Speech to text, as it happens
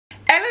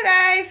Hello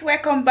guys,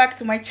 welcome back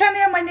to my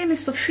channel. My name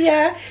is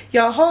Sophia.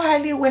 You're all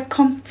highly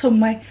welcome to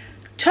my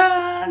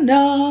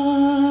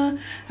channel.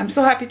 I'm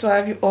so happy to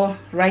have you all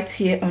right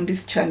here on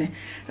this channel.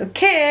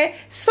 Okay,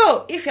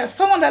 so if you're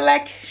someone that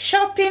like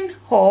shopping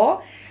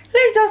haul,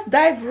 let's just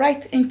dive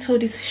right into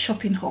this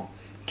shopping haul.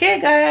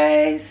 Okay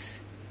guys,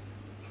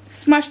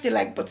 smash the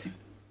like button.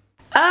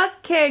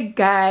 Okay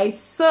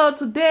guys, so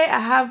today I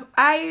have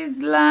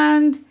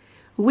Iceland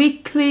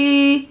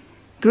weekly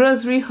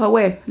grocery haul.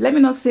 Well, let me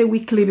not say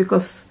weekly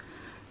because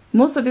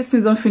most of these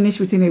things don't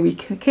finish within a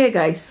week. Okay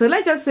guys, so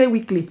let's just say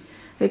weekly.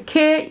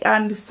 Okay,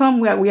 and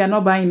somewhere we are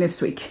not buying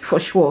next week for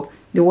sure.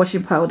 The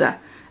washing powder,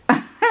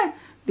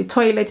 the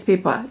toilet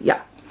paper,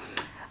 yeah.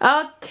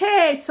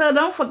 Okay, so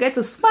don't forget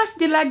to smash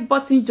the like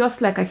button just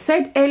like I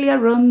said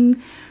earlier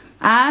on.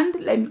 And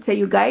let me tell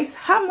you guys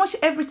how much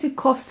everything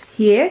costs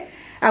here.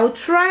 I will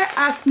try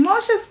as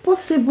much as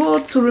possible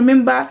to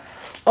remember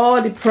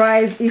all the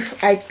price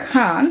if I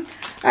can.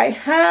 I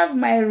have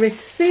my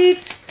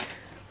receipt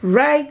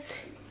right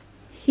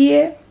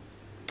here.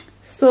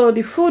 So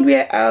the food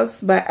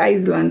warehouse by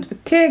Iceland.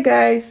 Okay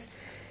guys,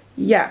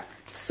 yeah,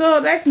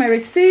 so that's my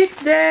receipt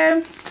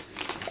there.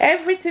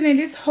 Everything in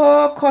this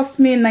haul cost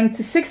me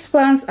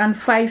 £96 and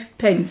 5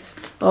 pence,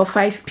 or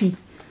 5p,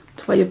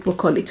 what you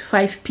call it,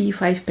 5p,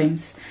 5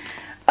 pence.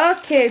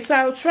 Okay, so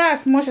I'll try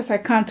as much as I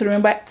can to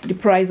remember the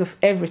price of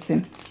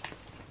everything.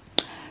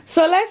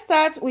 So let's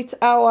start with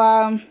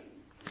our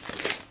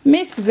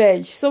mixed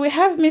veg. So we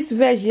have mixed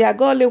veg here. I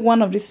got only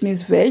one of this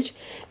mixed veg.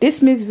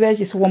 This mixed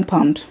veg is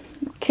 £1.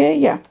 Okay,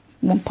 yeah,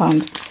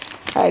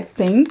 £1, I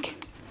think.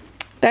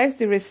 That's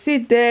the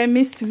receipt there.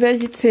 Mixed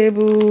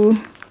vegetable,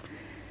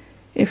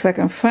 if I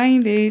can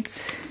find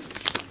it.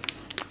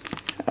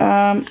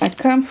 I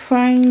can't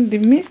find the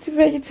mixed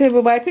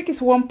vegetable, but I think it's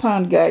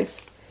 £1,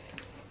 guys.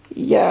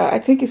 Yeah, I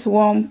think it's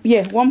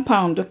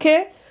 £1.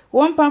 Okay,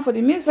 £1 for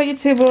the mixed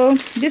vegetable.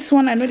 This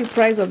one, I know the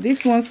price of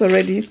this ones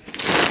already.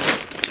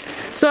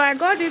 So I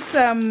got this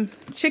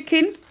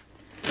chicken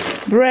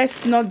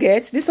breast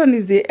nuggets. This one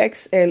is the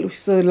XL,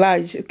 so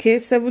large. Okay,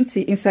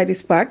 70 inside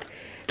this pack,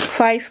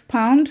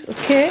 £5.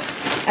 Okay,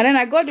 and then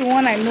I got the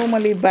one I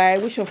normally buy,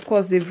 which of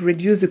course they've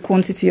reduced the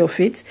quantity of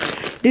it.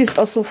 This is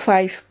also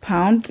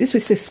 £5. This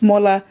is a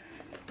smaller,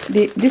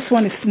 this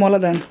one is smaller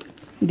than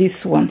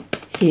this one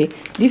here.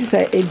 This is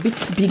a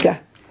bit bigger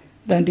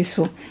than this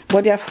one,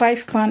 but they are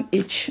 £5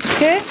 each.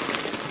 Okay,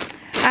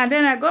 and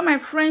then I got my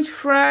French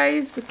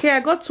fries. Okay,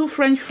 I got 2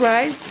 French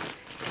fries.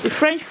 The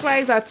French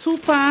fries are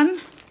 £2.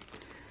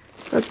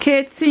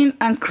 Okay, thin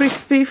and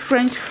crispy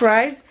French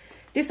fries.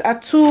 These are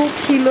 2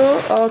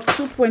 kilo or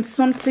 2 point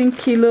something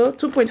kilo,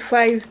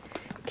 2.5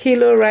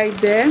 kilo right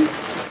there.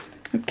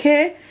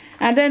 Okay,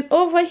 and then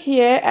over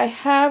here I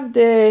have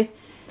the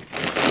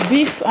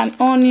beef and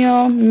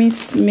onion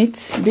minced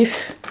meat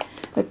beef.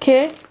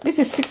 Okay, this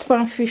is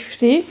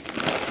 £6.50.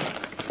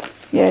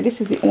 Yeah,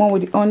 this is the one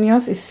with the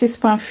onions. It's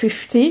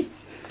 £6.50.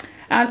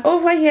 And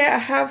over here I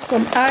have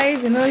some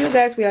ice. You know, you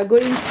guys, we are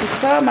going to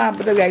summer,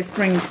 but we are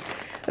spring.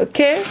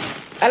 Okay,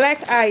 I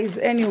like ice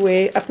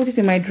anyway. I put it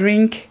in my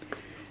drink.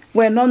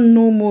 Well, not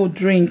normal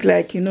drink,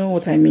 like, you know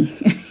what I mean.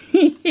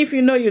 If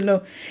you know, you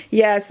know.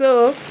 Yeah,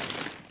 so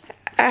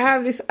I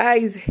have this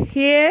ice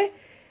here,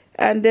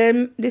 and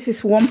then this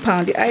is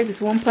 £1. The ice is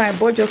 £1. I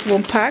bought just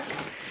 1 pack.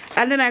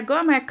 And then I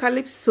got my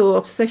Calypso,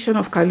 Obsession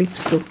of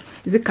Calypso.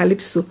 Is it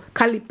Calypso?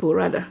 Calippo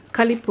rather.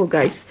 Calippo,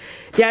 guys.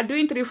 They are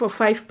doing 3 for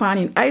 £5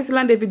 in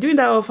Iceland. They've been doing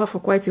that offer for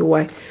quite a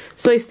while.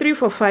 So it's 3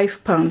 for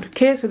 £5.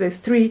 Okay, so there's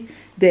 3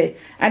 there.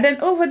 And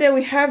then over there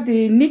we have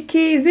the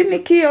Nikki. Is it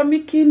Nikki or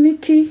Mickey?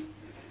 Nikki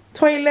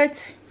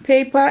toilet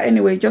paper.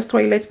 Anyway, just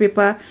toilet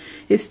paper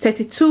is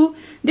 32.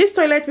 This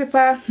toilet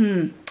paper,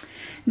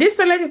 this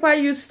toilet paper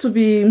used to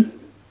be,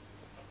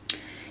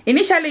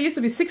 initially it used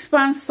to be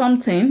 £6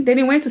 something, then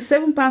it went to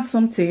 £7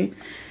 something.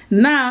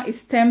 Now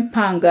it's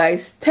 £10,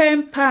 guys.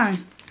 £10.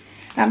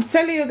 I'm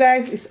telling you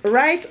guys, it's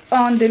right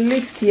on the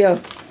list here.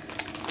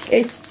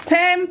 It's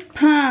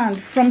 £10.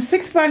 From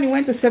 £6 it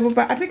went to £7.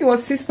 I think it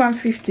was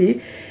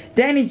 £6.50.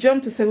 Then it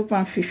jumped to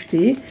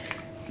 £7.50.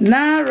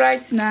 Now,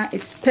 right now,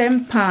 it's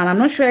 £10. I'm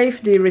not sure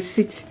if the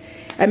receipt,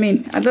 I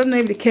don't know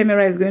if the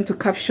camera is going to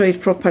capture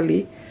it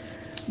properly,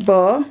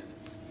 but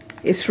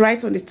it's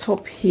right on the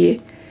top here.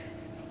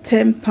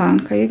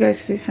 £10. Can you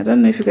guys see? I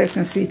don't know if you guys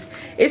can see it.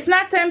 It's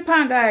not £10,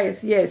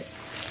 guys. Yes.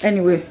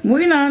 Anyway,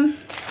 moving on.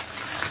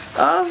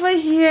 Over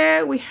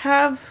here we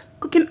have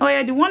cooking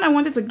oil. The one I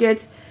wanted to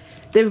get,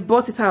 they've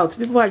bought it out.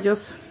 People are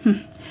just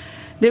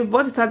they've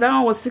bought it out. That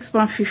one was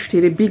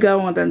 £6.50, the bigger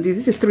one than this.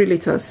 This is 3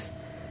 liters.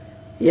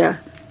 Yeah,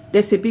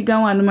 there's a bigger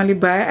one I normally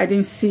buy. I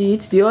didn't see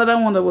it. The other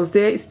one that was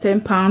there is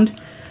 £10.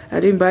 I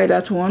didn't buy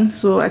that one,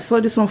 so I saw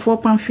this one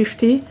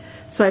 £4.50,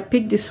 so I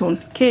picked this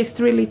one. Okay, it's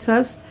 3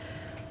 liters.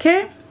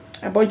 Okay,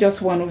 I bought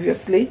just one,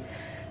 obviously.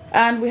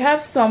 And we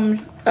have some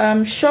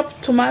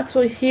chopped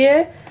tomato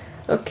here.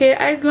 Okay,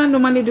 Iceland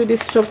normally do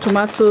this chopped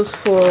tomatoes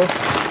for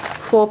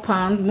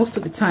 £4 most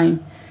of the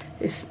time.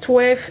 It's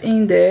 12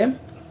 in there.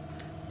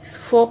 It's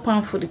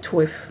 £4 for the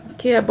 12.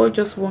 Okay, I bought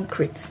just 1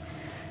 crate.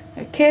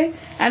 Okay,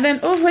 and then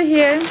over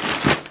here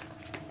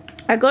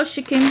I got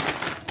chicken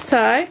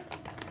thigh.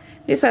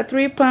 These are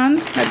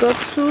 £3. I got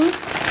 2.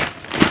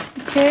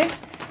 Okay,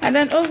 and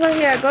then over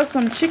here I got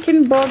some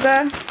chicken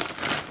burger.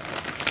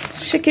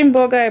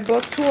 I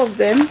bought 2 of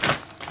them.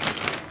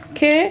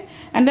 Okay,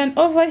 and then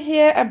over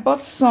here I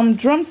bought some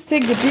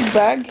drumstick, the big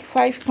bag,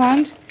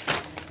 £5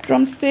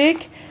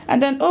 drumstick.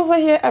 And then over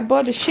here I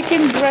bought the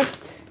chicken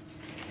breast,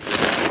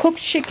 cooked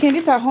chicken.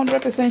 These are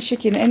 100%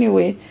 chicken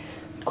anyway.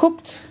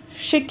 Cooked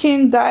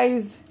chicken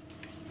dice,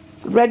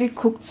 ready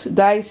cooked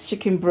dice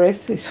chicken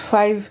breast is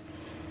 5.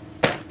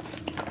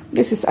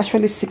 This is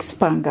actually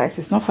 £6, guys.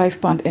 It's not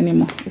 £5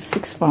 anymore. It's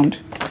 £6.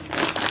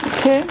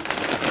 Okay,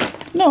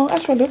 no,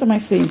 actually, what am I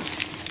saying?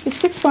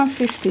 It's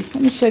 £6.50.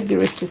 Let me check the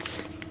receipt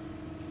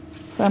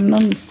if I'm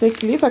not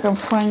mistaken, if I can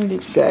find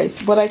it,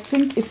 guys. But I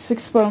think it's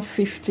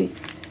 £6.50.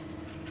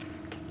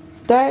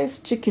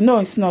 Diced chicken. No,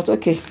 it's not.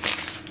 Okay,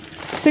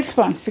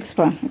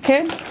 £6.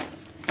 Okay,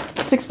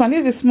 £6. This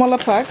is the smaller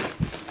pack.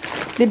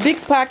 The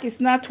big pack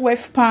is not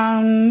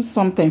 £12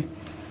 something.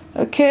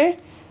 Okay,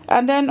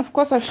 and then of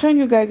course I've shown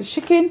you guys the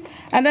chicken.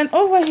 And then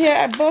over here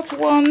I bought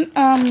one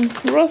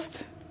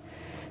roast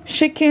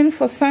chicken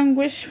for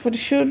sandwich for the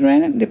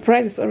children. The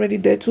price is already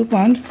there, £2.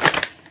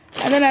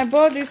 And then I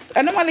bought this.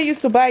 I normally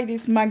used to buy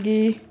these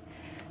Maggi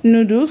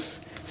noodles.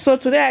 So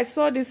today I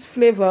saw this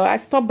flavor. I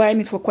stopped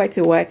buying it for quite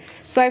a while.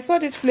 So I saw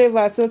this flavor.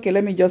 I said, okay,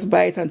 let me just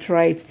buy it and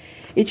try it.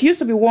 It used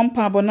to be £1,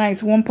 but now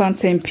it's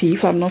 £1.10p,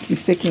 if I'm not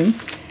mistaken.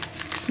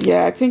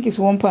 Yeah, I think it's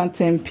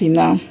 £1.10p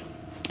now.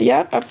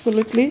 Yeah,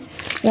 absolutely,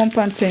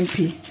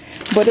 £1.10p.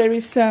 But there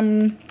is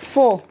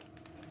 4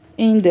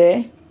 in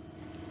there.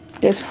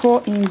 There's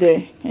 4 in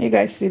there. Can you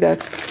guys see that?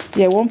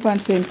 Yeah,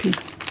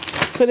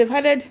 £1.10p. So they've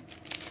added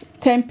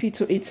 10p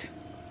to it.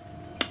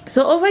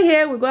 So over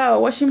here we got our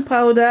washing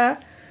powder.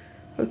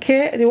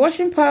 Okay, the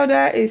washing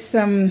powder is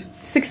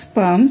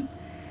 £6.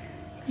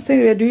 I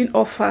think we're doing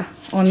offer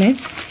on it.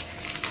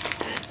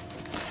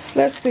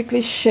 Let's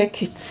quickly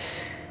check it.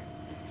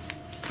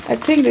 I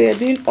think they are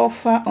doing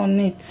offer on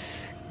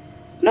it.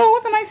 No,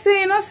 what am I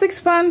saying? Not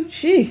 £6.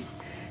 Gee,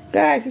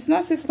 guys, it's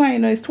not £6. You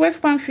know, it's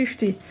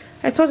 £12.50.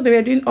 I thought they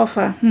were doing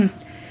offer.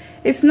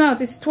 It's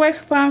not. It's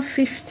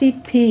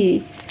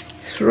 £12.50p.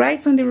 It's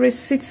right on the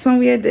receipt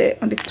somewhere there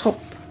on the top.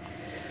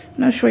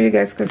 Not sure you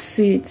guys can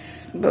see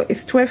it, but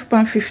it's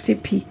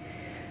 £12.50p.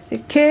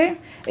 Okay,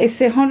 it's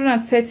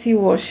 130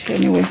 wash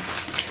anyway.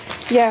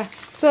 Yeah.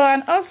 So,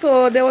 and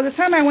also there was a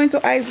time I went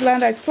to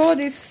Iceland. I saw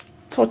this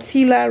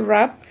tortilla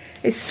wrap,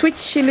 a sweet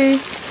chili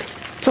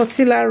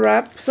tortilla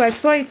wrap. So I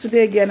saw it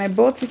today again. I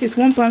bought it. It's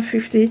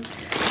 £1.50.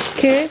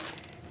 Okay,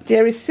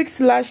 there is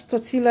 6 large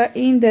tortilla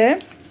in there.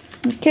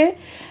 Okay,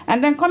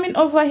 and then coming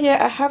over here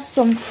I have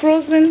some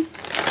frozen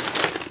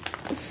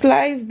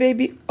sliced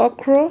baby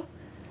okra.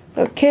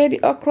 Okay, the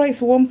okra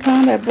is £1.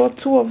 I bought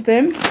 2 of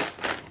them.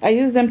 I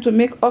use them to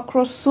make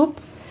okra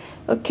soup.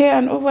 Okay,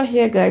 and over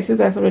here, guys, you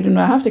guys already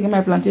know I have to get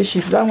my plantain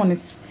chips. That one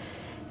is,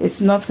 it's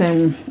not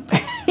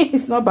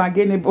it's not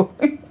bargainable.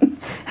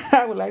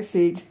 How will I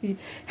say it?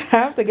 I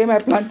have to get my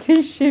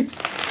plantain chips.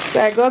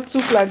 So I got 2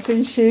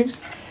 plantain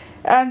chips.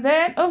 And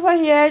then over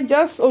here,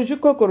 just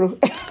ojukokoro,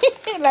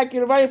 like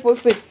Yoruba people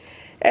say.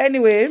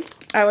 Anyway,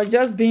 I was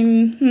just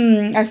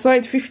being I saw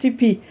it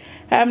 50p.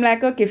 I'm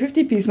like, okay,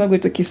 50p is not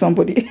going to kill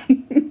somebody.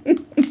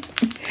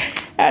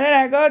 And then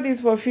I got this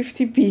for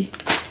 50p.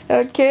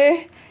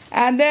 Okay,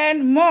 and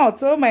then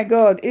malt. Oh my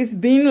god, it's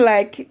been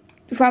like,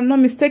 if I'm not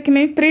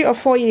mistaken, 3 or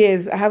 4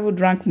 years I haven't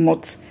drank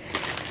malt.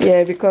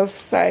 Yeah,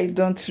 because I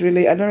don't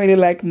really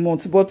like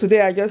malt. But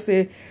today I just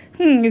say,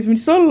 it's been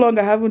so long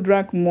I haven't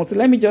drank malt.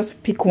 Let me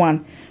just pick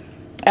one.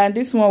 And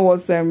this one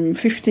was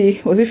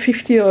 50. Was it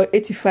 50 or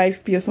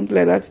 85p or something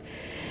like that?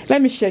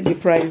 Let me check the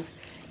price.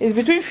 It's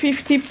between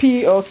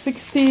 50p or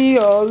 60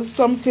 or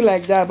something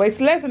like that, but it's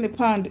less than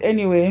 £1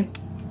 anyway.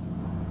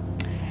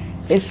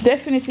 It's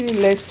definitely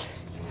less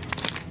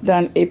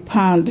than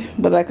 £1,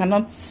 but I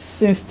cannot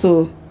seem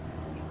to.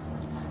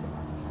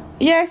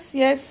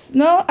 Yes,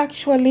 no,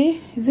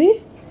 actually, is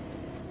it?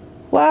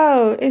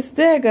 Wow, it's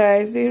there,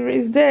 guys.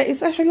 It's there.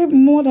 It's actually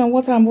more than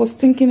what I was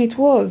thinking it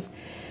was.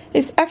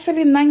 It's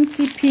actually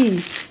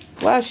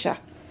 90p. Wow, sha.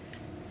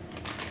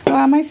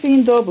 Why am I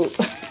seeing double?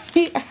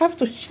 I have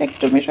to check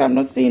to make sure I'm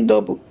not seeing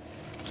double.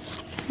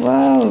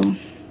 Wow.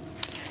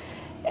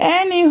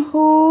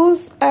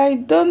 Anywho's, I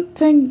don't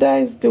think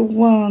that is the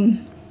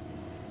one.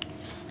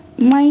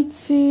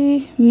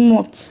 Mighty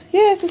Mott.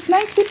 Yes, it's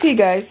 90p,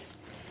 guys.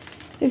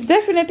 It's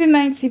definitely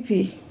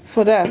 90p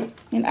for that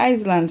in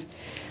Iceland.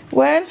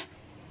 Well,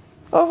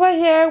 over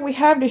here we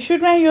have the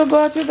children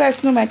yogurt. You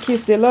guys know my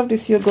kids, they love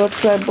this yogurt,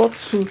 so I bought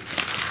 2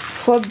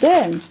 for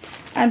them.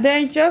 And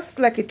then just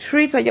like a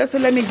treat, I just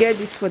said let me get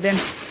this for them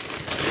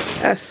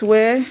as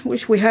well,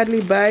 which we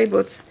hardly buy,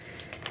 but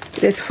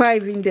there's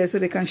 5 in there so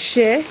they can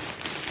share.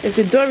 There's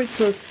the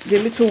Doritos, the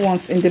little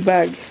ones in the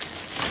bag.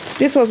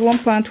 This was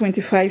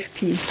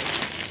 £1.25p.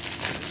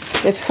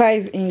 There's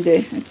 5 in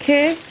there.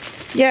 Okay,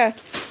 yeah,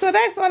 so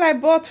that's all I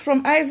bought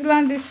from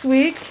Iceland this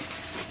week.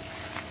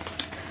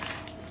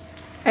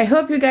 I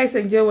hope you guys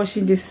enjoy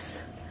watching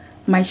this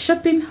my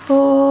shopping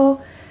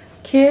haul.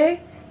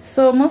 Okay,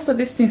 so most of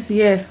these things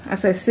here,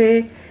 as I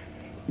say,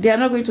 they are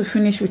not going to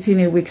finish within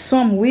a week.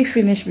 Some will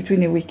finish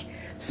between a week,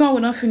 some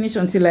will not finish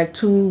until like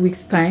 2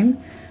 weeks time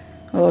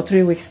or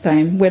 3 weeks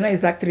time. Well, not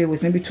exactly 3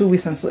 weeks, maybe 2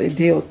 weeks and so a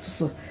day or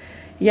so.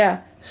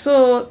 Yeah,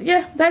 so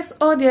yeah, that's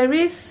all there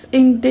is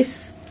in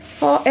this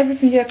haul.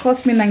 Everything here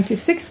cost me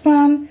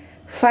 £96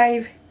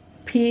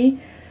 5p.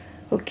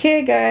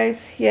 Okay guys,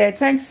 yeah,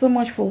 thanks so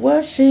much for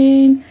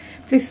watching.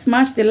 Please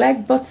smash the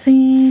like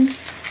button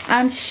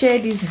and share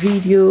this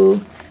video.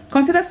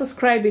 Consider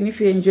subscribing if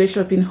you enjoy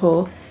shopping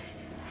haul.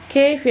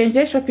 Okay, if you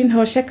enjoy shopping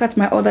haul, check out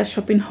my other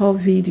shopping haul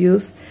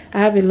videos. I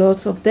have a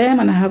lot of them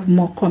and I have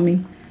more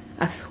coming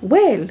as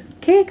well.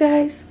 Okay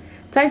guys,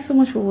 thanks so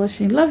much for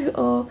watching. Love you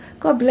all.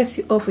 God bless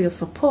you all for your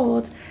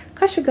support.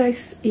 Catch you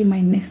guys in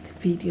my next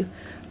video.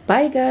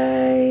 Bye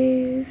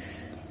guys.